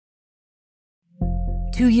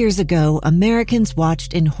2 years ago, Americans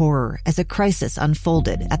watched in horror as a crisis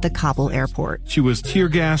unfolded at the Kabul airport. She was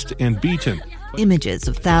tear-gassed and beaten. Images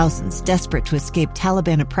of thousands desperate to escape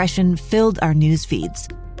Taliban oppression filled our news feeds.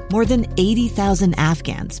 More than 80,000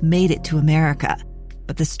 Afghans made it to America.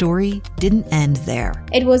 But the story didn't end there.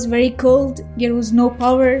 It was very cold. There was no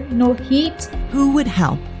power, no heat. Who would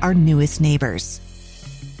help our newest neighbors?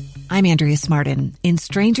 I'm Andrea Smartin. In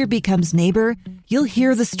Stranger Becomes Neighbor, you'll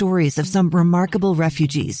hear the stories of some remarkable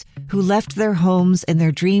refugees who left their homes and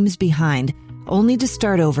their dreams behind, only to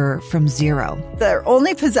start over from zero. Their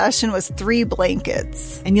only possession was 3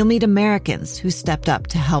 blankets. And you'll meet Americans who stepped up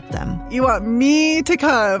to help them. You want me to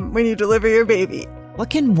come when you deliver your baby. What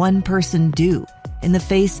can one person do in the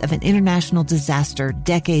face of an international disaster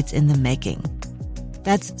decades in the making?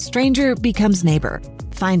 That's Stranger Becomes Neighbor.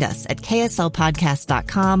 Find us at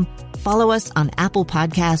kslpodcast.com. Follow us on Apple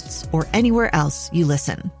Podcasts or anywhere else you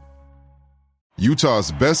listen.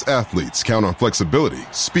 Utah's best athletes count on flexibility,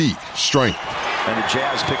 speed, strength. And the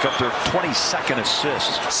Jazz pick up their 22nd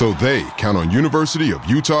assist. So they count on University of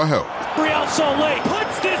Utah Health. Real Salt Lake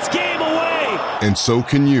puts this game away. And so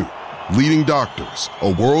can you. Leading doctors, a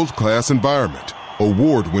world-class environment,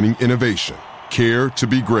 award-winning innovation, care to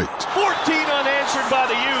be great. 14 unanswered by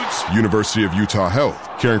the Utes. University of Utah Health,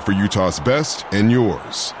 caring for Utah's best and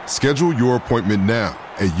yours. Schedule your appointment now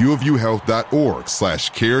at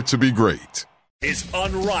uofUhealth.org/care to be great. Is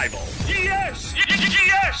unrivaled. Yes!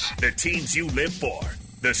 Yes! The teams you live for,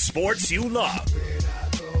 the sports you love.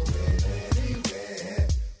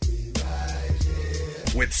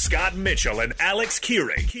 With Scott Mitchell and Alex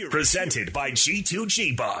Keurig, presented by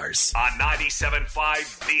G2G Bars on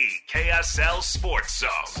 97.5 The KSL Sports Zone.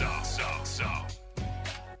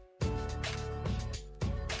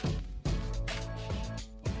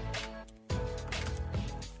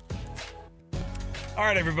 All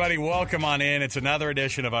right, everybody, welcome on in. It's another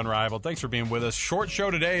edition of Unrivaled. Thanks for being with us. Short show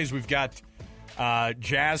today is we've got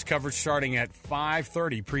Jazz coverage starting at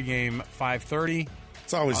 5:30, pregame 5:30.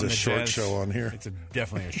 It's always a short Jazz show on here. It's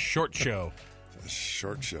definitely a short show. A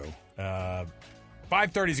short show.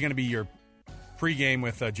 5:30 is going to be your pregame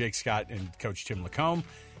with Jake Scott and Coach Tim Lacombe.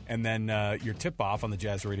 And then your tip-off on the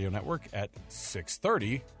Jazz Radio Network at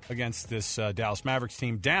 6:30 against this Dallas Mavericks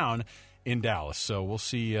team down in Dallas. So we'll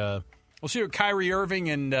see what Kyrie Irving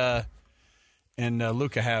and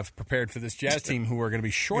Luka have prepared for this Jazz team, who are going to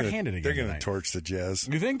be shorthanded again. They're going to torch the Jazz.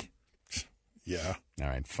 You think? Yeah. All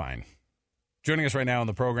right, fine. Joining us right now on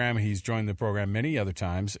the program, he's joined the program many other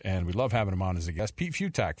times, and we love having him on as a guest. Pete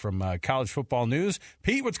Fiutak from College Football News.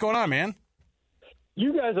 Pete, what's going on, man?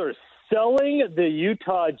 You guys are selling the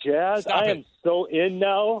Utah Jazz. I am so in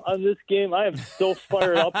now on this game. I am so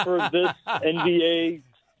fired up for this NBA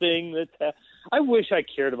thing that's happening. I wish I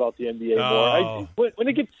cared about the NBA more.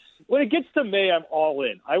 When it gets to May, I'm all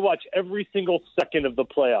in. I watch every single second of the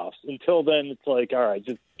playoffs. Until then, it's like, all right,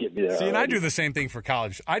 just get me there. See, and I do the same thing for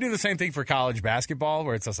college. I do the same thing for college basketball,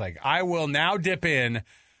 where it's just like, I will now dip in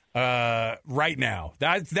right now.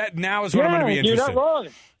 That now is what I'm going to be interested in. You're not wrong.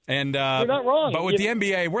 And you're not wrong. But with the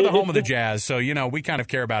NBA, we're the home of the Jazz, so we kind of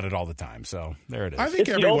care about it all the time. So there it is. I think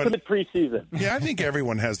it's the ultimate preseason. Yeah, I think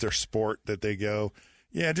everyone has their sport that they go,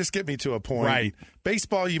 yeah, just get me to a point. Right.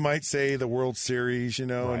 Baseball, you might say the World Series,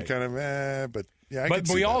 right. and kind of, but yeah. But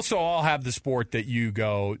we also all have the sport that you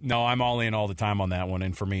go, no, I'm all in all the time on that one.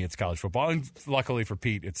 And for me, it's college football. And luckily for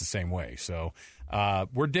Pete, it's the same way. So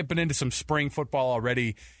we're dipping into some spring football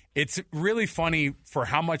already. It's really funny for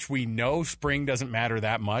how much we know spring doesn't matter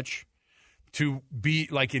that much to be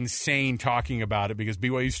like insane talking about it, because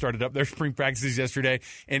BYU started up their spring practices yesterday,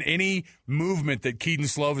 and any movement that Keaton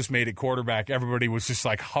Slovis made at quarterback, everybody was just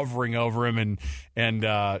like hovering over him, and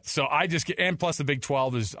so I just get, and plus the Big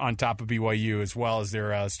 12 is on top of BYU as well, as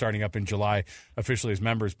they're starting up in July officially as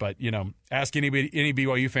members. But ask any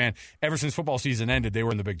BYU fan, ever since football season ended, they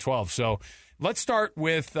were in the Big 12. So let's start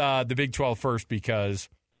with the Big 12 first, because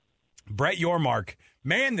Brett Yormark,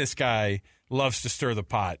 man, this guy loves to stir the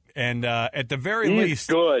pot. And at the very least,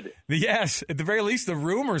 good. Yes, at the very least, the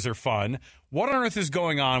rumors are fun. What on earth is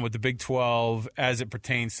going on with the Big 12 as it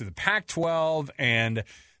pertains to the Pac-12 and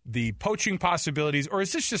the poaching possibilities? Or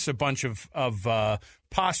is this just a bunch of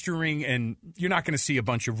posturing, and you're not going to see a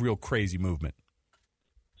bunch of real crazy movement?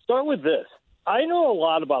 Start with this. I know a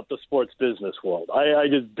lot about the sports business world. I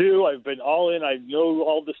just do. I've been all in. I know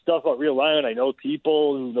all the stuff about realignment. I know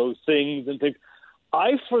people who know things and things.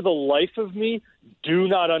 I, for the life of me, do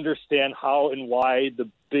not understand how and why the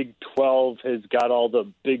Big 12 has got all the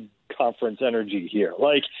big conference energy here.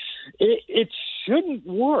 Like, it shouldn't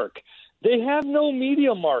work. They have no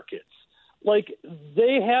media markets. Like,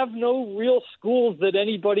 they have no real schools that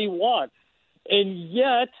anybody wants. And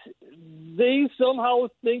yet they somehow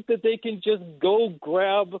think that they can just go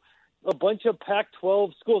grab a bunch of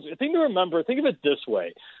Pac-12 schools. Think of it this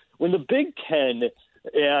way. When the Big Ten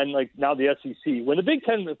and like now the SEC, when the Big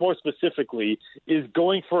Ten more specifically is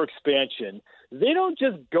going for expansion, they don't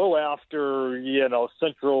just go after,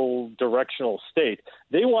 central directional state.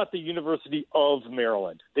 They want the University of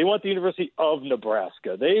Maryland. They want the University of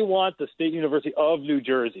Nebraska. They want the State University of New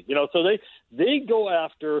Jersey. So they go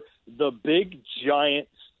after the big giant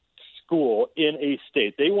school in a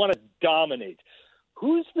state. They want to dominate.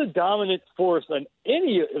 Who's the dominant force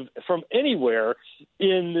from anywhere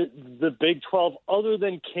in the Big 12 other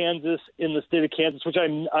than Kansas in the state of Kansas, which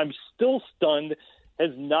I'm still stunned has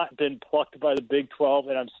not been plucked by the Big 12,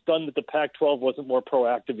 and I'm stunned that the Pac-12 wasn't more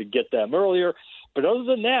proactive to get them earlier. But other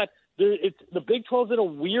than that, the Big 12 is in a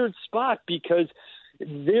weird spot because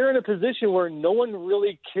they're in a position where no one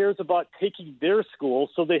really cares about taking their school,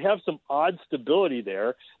 so they have some odd stability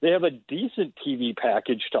there. They have a decent TV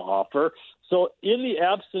package to offer. So in the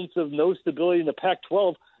absence of no stability in the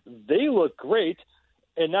Pac-12, they look great.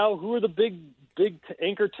 And now who are the big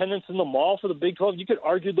anchor tenants in the mall for the Big 12? You could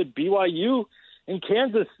argue that BYU and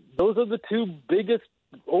Kansas, those are the two biggest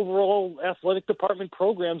overall athletic department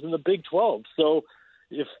programs in the Big 12. So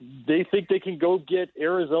if they think they can go get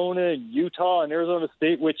Arizona and Utah and Arizona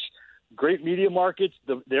State, which great media markets,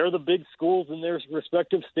 they're the big schools in their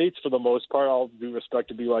respective states for the most part, all due respect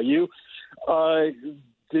to BYU,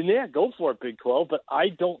 then yeah, go for it, Big 12. But I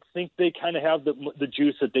don't think they kind of have the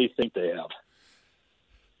juice that they think they have.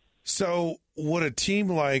 So would a team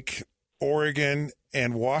like Oregon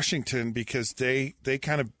and Washington, because they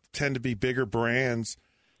kind of tend to be bigger brands,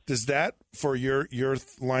 does that, for your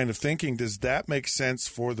line of thinking, does that make sense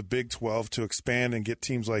for the Big 12 to expand and get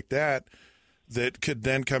teams like that could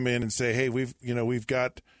then come in and say, hey, we've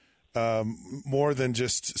got more than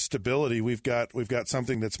just stability. We've got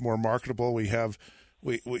something that's more marketable.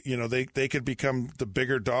 They could become the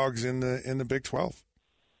bigger dogs in the Big 12.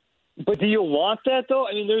 But do you want that, though?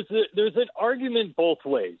 I mean, there's an argument both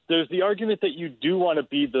ways. There's the argument that you do want to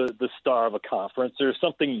be the star of a conference. There's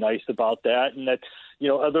something nice about that, and that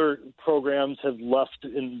other programs have left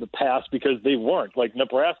in the past because they weren't. Like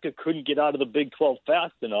Nebraska couldn't get out of the Big 12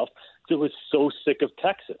 fast enough because it was so sick of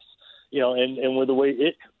Texas. And with the way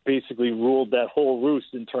it basically ruled that whole roost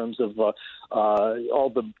in terms of all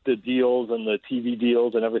the deals and the TV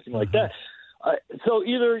deals and everything like that. So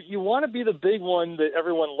either you want to be the big one that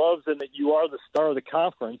everyone loves and that you are the star of the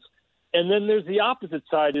conference, and then there's the opposite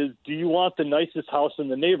side is, do you want the nicest house in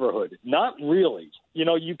the neighborhood? Not really.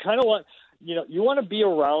 You kind of want, you want to be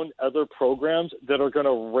around other programs that are going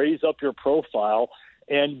to raise up your profile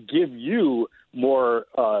and give you more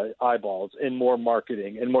eyeballs and more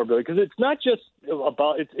marketing and more ability. Because it's not just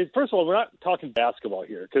about first of all, we're not talking basketball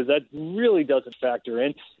here because that really doesn't factor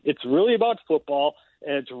in. It's really about football,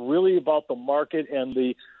 and it's really about the market and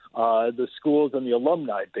the schools and the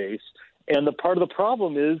alumni base. And the part of the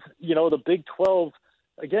problem is, the Big 12.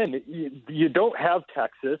 Again, you don't have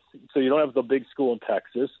Texas, so you don't have the big school in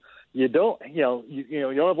Texas. You don't, you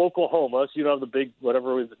don't have Oklahoma, so you don't have the big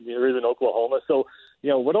whatever there is in Oklahoma. So,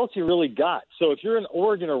 what else you really got? So if you're in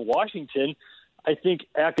Oregon or Washington, I think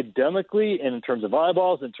academically and in terms of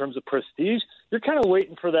eyeballs, in terms of prestige, you're kind of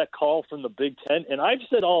waiting for that call from the Big Ten. And I've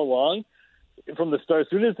said all along from the start, as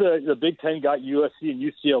soon as the Big Ten got USC and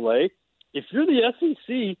UCLA, if you're the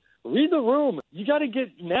SEC, read the room. You got to get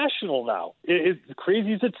national now. As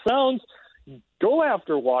crazy as it sounds, go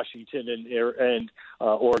after Washington and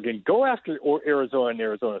Oregon. Go after Arizona and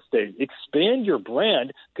Arizona State. Expand your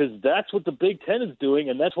brand because that's what the Big Ten is doing,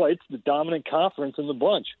 and that's why it's the dominant conference in the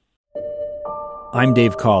bunch. I'm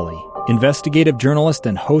Dave Cawley, investigative journalist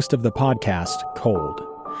and host of the podcast Cold.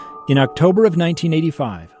 In October of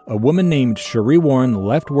 1985, a woman named Cherie Warren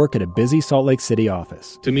left work at a busy Salt Lake City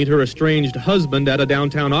office to meet her estranged husband at a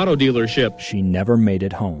downtown auto dealership. She never made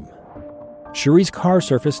it home. Cherie's car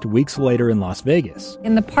surfaced weeks later in Las Vegas.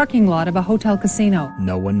 In the parking lot of a hotel casino.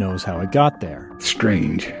 No one knows how it got there.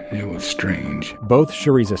 Strange. It was strange. Both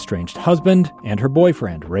Cherie's estranged husband and her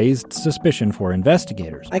boyfriend raised suspicion for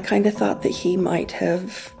investigators. I kind of thought that he might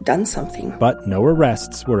have done something. But no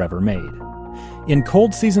arrests were ever made. In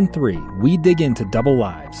Cold Season 3, we dig into double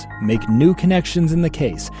lives, make new connections in the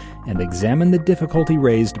case, and examine the difficulty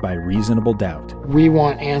raised by reasonable doubt. We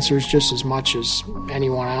want answers just as much as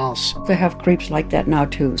anyone else. They have creeps like that now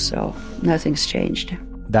too, so nothing's changed.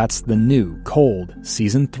 That's the new Cold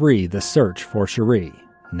Season 3, The Search for Cherie,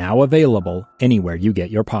 now available anywhere you get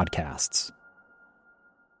your podcasts.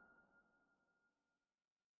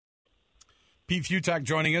 Pete Fiutak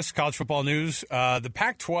joining us, College Football News. The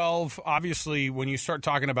Pac-12, obviously, when you start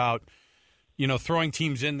talking about, throwing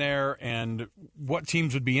teams in there and what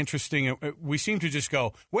teams would be interesting. We seem to just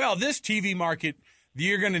go, well, this TV market,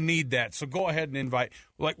 you're going to need that, so go ahead and invite.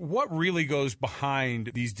 Like, what really goes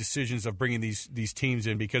behind these decisions of bringing these teams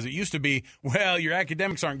in? Because it used to be, well, your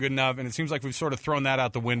academics aren't good enough, and it seems like we've sort of thrown that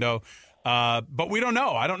out the window. But we don't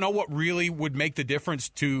know. I don't know what really would make the difference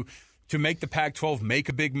to make the Pac-12 make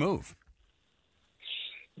a big move.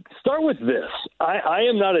 Start with this. I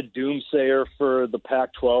am not a doomsayer for the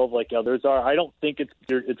Pac-12 like others are. I don't think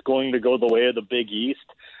it's going to go the way of the Big East.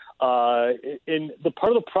 And the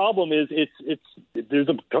part of the problem is there's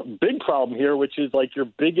a big problem here, which is like your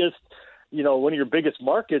biggest, one of your biggest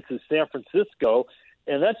markets is San Francisco,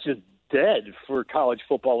 and that's just dead for college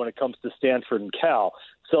football when it comes to Stanford and Cal.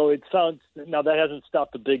 So it sounds, now that hasn't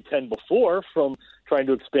stopped the Big Ten before from trying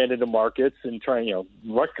to expand into markets and trying,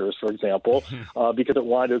 Rutgers, for example, because it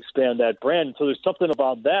wanted to expand that brand. So there's something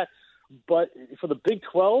about that. But for the Big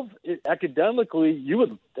 12, academically,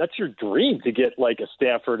 that's your dream to get like a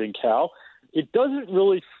Stanford and Cal. It doesn't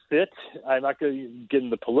really fit. I'm not going to get in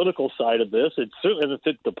the political side of this. It certainly doesn't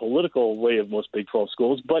fit the political way of most Big 12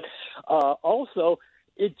 schools. But also,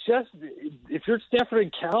 if you're Stanford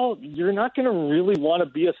and Cal, you're not going to really want to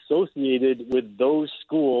be associated with those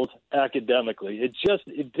schools academically. It just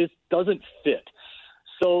doesn't fit.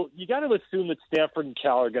 So you got to assume that Stanford and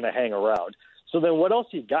Cal are going to hang around. So then what else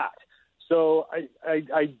you got? So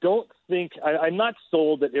I don't think I'm not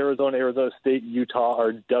sold that Arizona State, and Utah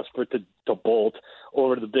are desperate to bolt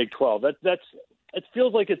over to the Big 12. It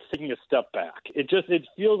feels like it's taking a step back. It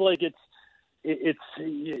feels like if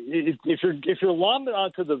you're lobbing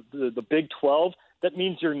onto the Big 12, that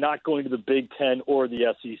means you're not going to the Big 10 or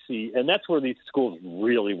the SEC, and that's where these schools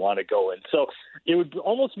really want to go in. So it would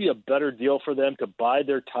almost be a better deal for them to buy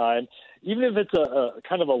their time, even if it's a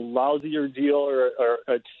kind of a lousier deal or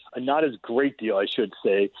a not as great deal, I should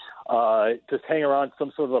say, to hang around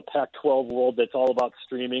some sort of a Pac-12 world that's all about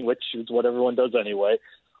streaming, which is what everyone does anyway.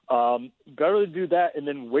 Better to do that and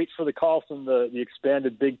then wait for the call from the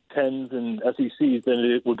expanded Big Tens and SECs than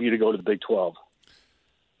it would be to go to the Big 12.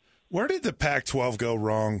 Where did the Pac-12 go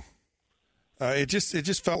wrong? It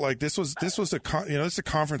just felt like this was a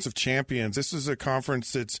conference of champions. This is a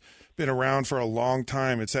conference that's been around for a long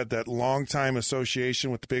time. It's had that long time association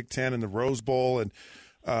with the Big Ten and the Rose Bowl, and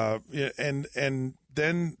then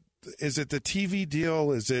is it the TV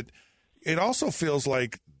deal? Is it? It also feels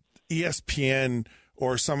like ESPN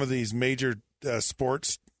or some of these major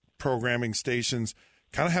sports programming stations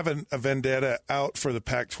kind of have a vendetta out for the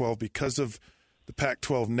Pac-12 because of the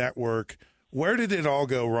Pac-12 network. Where did it all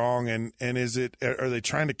go wrong, and are they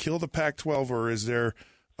trying to kill the Pac-12, or is there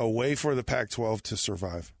a way for the Pac-12 to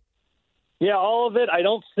survive? Yeah, all of it. I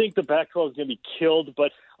don't think the Pac-12 is going to be killed,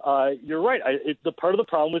 but you're right. The part of the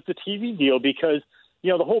problem with the TV deal, because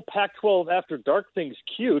the whole Pac-12 After Dark thing's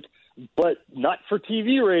cute, but not for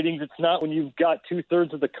TV ratings. It's not when you've got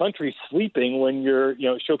 2/3 of the country sleeping when you're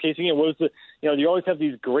showcasing it. You always have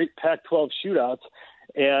these great Pac-12 shootouts,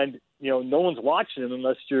 and no one's watching them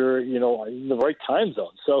unless you're, in the right time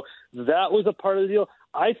zone. So that was a part of the deal.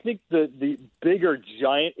 I think the bigger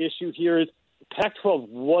giant issue here is Pac-12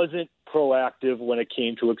 wasn't proactive when it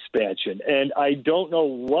came to expansion. And I don't know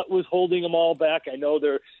what was holding them all back. I know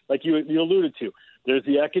like you alluded to, there's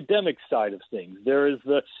the academic side of things. There is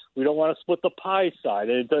we don't want to split the pie side.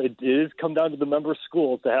 And it is come down to the member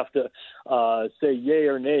schools to have to say yay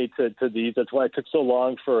or nay to these. That's why it took so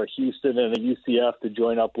long for a Houston and a UCF to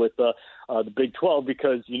join up with the Big 12,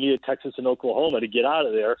 because you needed Texas and Oklahoma to get out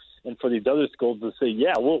of there, and for these other schools to say,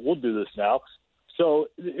 yeah, we'll do this now. So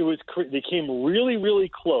they came really,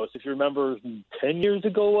 really close. If you remember 10 years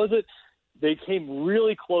ago, was it? They came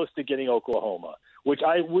really close to getting Oklahoma, which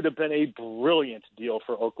would have been a brilliant deal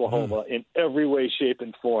for Oklahoma in every way, shape,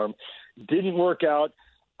 and form. Didn't work out.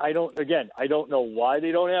 I don't know why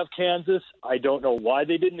they don't have Kansas. I don't know why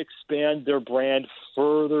they didn't expand their brand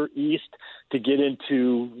further east to get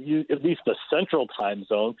into at least the central time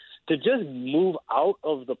zone, to just move out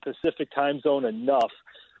of the Pacific time zone enough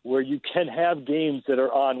where you can have games that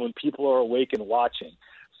are on when people are awake and watching.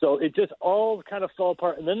 So it just all kind of fell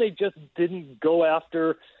apart. And then they just didn't go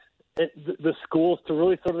after the schools to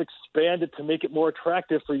really sort of expand it to make it more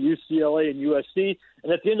attractive for UCLA and USC.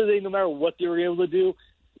 And at the end of the day, no matter what they were able to do,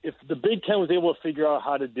 if the Big Ten was able to figure out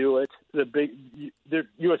how to do it, USC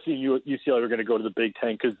and UCLA are going to go to the Big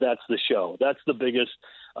Ten because that's the show. That's the biggest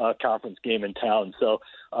conference game in town. So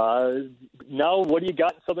now what do you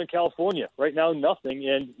got in Southern California? Right now, nothing,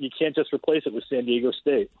 and you can't just replace it with San Diego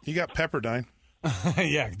State. You got Pepperdine.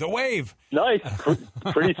 Yeah, the Wave. Nice.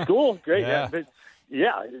 Pretty cool. Great. Yeah. But,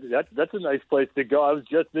 Yeah, that's a nice place to go. I was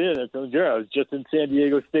just in San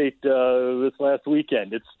Diego State this last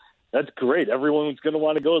weekend. That's great. Everyone's going to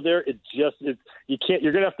want to go there. You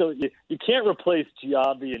can't replace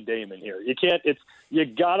Giambi and Damon here. You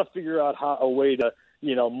got to figure out a way to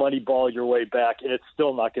moneyball your way back, and it's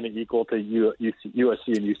still not going to equal to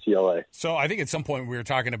USC and UCLA. So I think at some point we were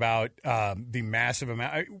talking about the massive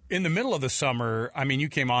amount in the middle of the summer. I mean, you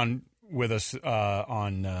came on with us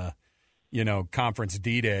on Conference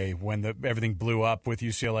D-Day when everything blew up with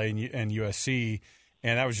UCLA and USC.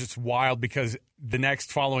 And that was just wild because the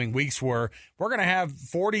next following weeks we're going to have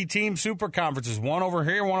 40-team super conferences, one over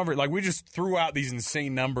here, one over. Like, we just threw out these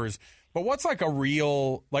insane numbers. But what's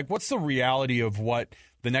what's the reality of what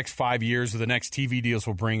the next 5 years or the next TV deals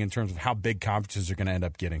will bring in terms of how big conferences are going to end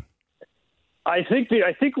up getting? I think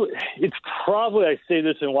it's probably, I say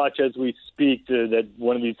this and watch as we speak, that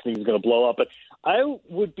one of these things is going to blow up. But I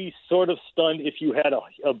would be sort of stunned if you had a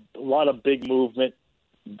lot of big movement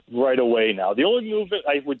right away now. The only movement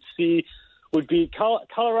I would see would be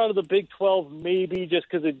Colorado, the Big 12, maybe just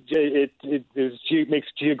because it makes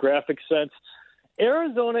geographic sense.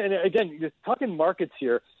 Arizona, and again, you're talking markets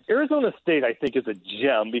here. Arizona State, I think, is a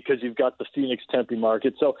gem because you've got the Phoenix Tempe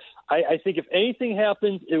market. So I think if anything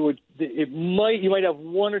happens, you might have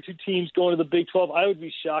one or two teams going to the Big 12. I would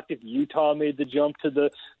be shocked if Utah made the jump to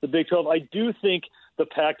the Big 12. I do think the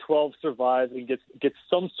Pac-12 survives and gets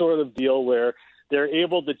some sort of deal where they're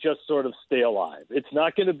able to just sort of stay alive. It's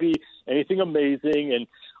not going to be anything amazing and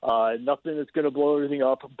nothing that's going to blow everything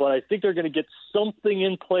up, but I think they're going to get something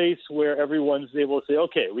in place where everyone's able to say,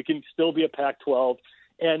 okay, we can still be a Pac-12.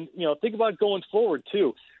 And, think about going forward,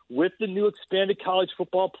 too. With the new expanded college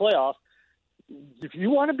football playoff, if you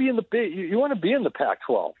want to be in you want to be in the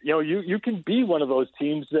Pac-12. You can be one of those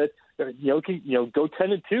teams that, go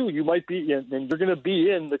 10-2. You might be, and you're going to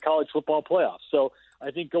be in the college football playoff. So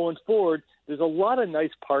I think going forward, there's a lot of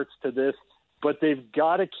nice parts to this, but they've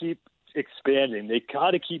got to keep expanding. They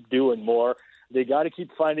got to keep doing more. They got to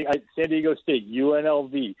keep finding San Diego State,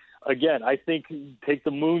 UNLV. Again, I think take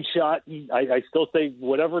the moonshot. I still say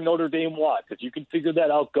whatever Notre Dame wants. If you can figure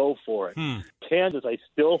that out, go for it. Kansas, I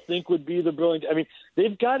still think would be the brilliant. I mean,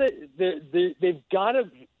 they've got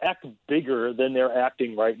to act bigger than they're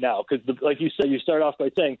acting right now. Because, like you said, you start off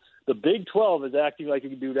by saying the Big 12 is acting like it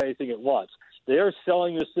can do anything it wants. They are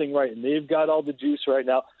selling this thing right, and they've got all the juice right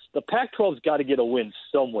now. The Pac-12's got to get a win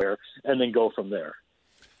somewhere and then go from there.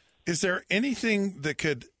 Is there anything that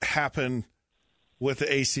could happen with the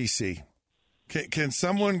ACC? Can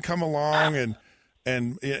someone come along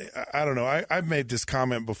and I don't know. I've made this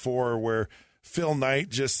comment before where Phil Knight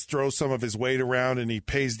just throws some of his weight around and he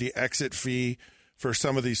pays the exit fee for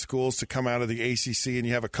some of these schools to come out of the ACC, and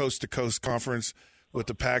you have a coast-to-coast conference with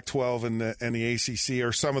the Pac-12 and the ACC,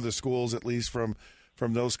 or some of the schools at least from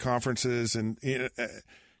those conferences. And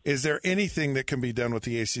is there anything that can be done with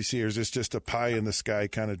the ACC, or is this just a pie-in-the-sky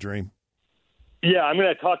kind of dream? Yeah, I'm going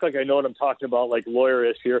to talk like I know what I'm talking about, like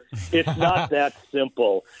lawyerish here. It's not that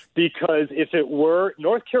simple, because if it were,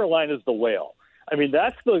 North Carolina is the whale. I mean,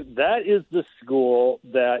 that is the school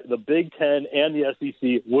that the Big Ten and the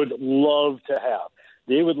SEC would love to have.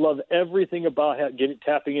 They would love everything about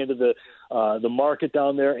tapping into the market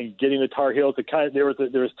down there and getting the Tar Heels. There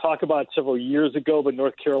was talk about it several years ago, but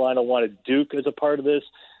North Carolina wanted Duke as a part of this,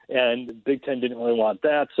 and Big Ten didn't really want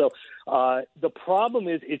that. So the problem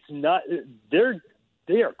is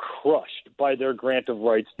they are crushed by their grant of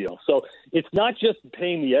rights deal. So it's not just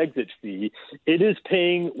paying the exit fee; it is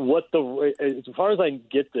paying as far as I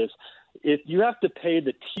get this, if you have to pay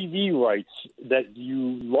the TV rights that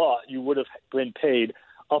you would have been paid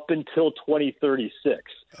up until 2036.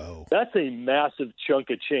 Oh. That's a massive chunk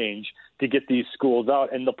of change to get these schools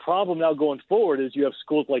out. And the problem now going forward is you have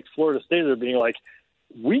schools like Florida State that are being like,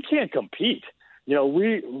 we can't compete.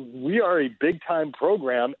 We are a big-time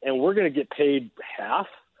program, and we're going to get paid half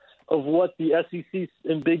of what the SEC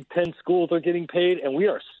and Big Ten schools are getting paid, and we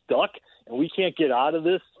are stuck, and we can't get out of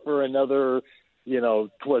this for another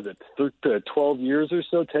 12 years or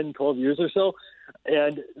so, 10, 12 years or so.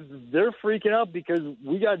 And they're freaking out because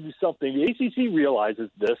we got to do something. The ACC realizes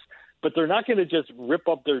this, but they're not going to just rip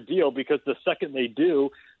up their deal, because the second they do,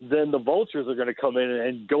 then the vultures are going to come in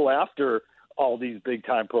and go after all these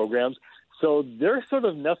big-time programs. So they're sort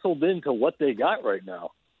of nestled into what they got right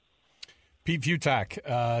now. Pete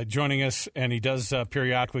Fiutak joining us, and he does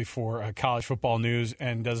periodically for College Football News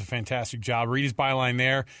and does a fantastic job. Read his byline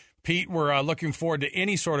there. Pete, we're looking forward to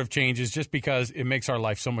any sort of changes just because it makes our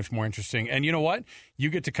life so much more interesting. And you know what? You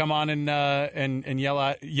get to come on and yell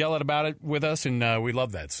at about it with us, and we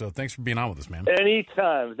love that. So thanks for being on with us, man.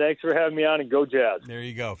 Anytime. Thanks for having me on, and go Jazz. There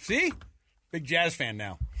you go. See? Big Jazz fan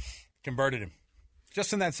now. Converted him.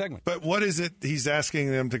 Just in that segment. But what is it he's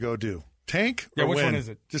asking them to go do? Tank? Yeah, or which win? one is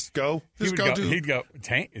it? Just go? He'd go,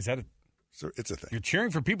 tank? Is that a... So it's a thing. You're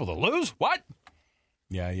cheering for people to lose? What?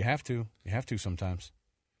 Yeah, you have to. You have to sometimes.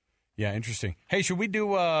 Yeah, interesting. Hey, should we do...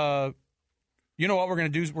 you know what we're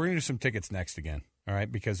going to do? We're going to do some tickets next again. All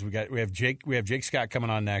right, because we have Jake Scott coming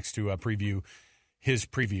on next to preview his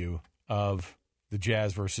preview of the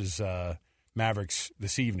Jazz versus Mavericks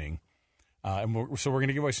this evening. So we're going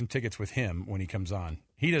to give away some tickets with him when he comes on.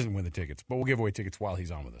 He doesn't win the tickets, but we'll give away tickets while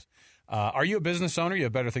he's on with us. Are you a business owner? You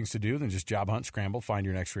have better things to do than just job hunt, scramble, find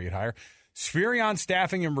your next create hire. Spherion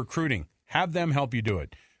Staffing and Recruiting. Have them help you do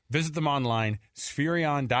it. Visit them online,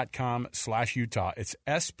 spherion.com/Utah. It's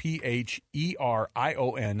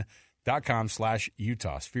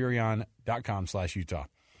SPHERION.com/Utah. Spherion.com/Utah.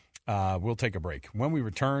 We'll take a break. When we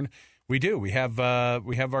return, we have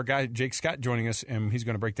our guy Jake Scott joining us, and he's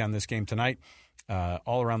going to break down this game tonight.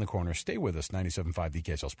 All around the corner. Stay with us. 97.5 the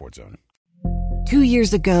KSL Sports Zone. 2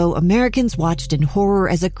 years ago, Americans watched in horror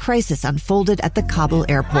as a crisis unfolded at the Kabul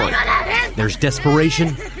airport. There's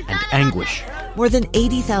desperation and anguish. More than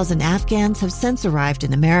 80,000 Afghans have since arrived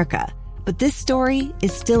in America, but this story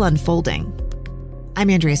is still unfolding. I'm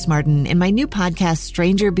Andrea Smartin. In my new podcast,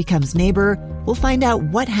 Stranger Becomes Neighbor, we'll find out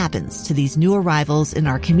what happens to these new arrivals in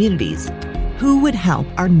our communities. Who would help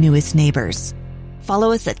our newest neighbors?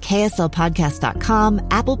 Follow us at kslpodcast.com,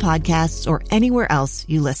 Apple Podcasts, or anywhere else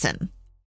you listen.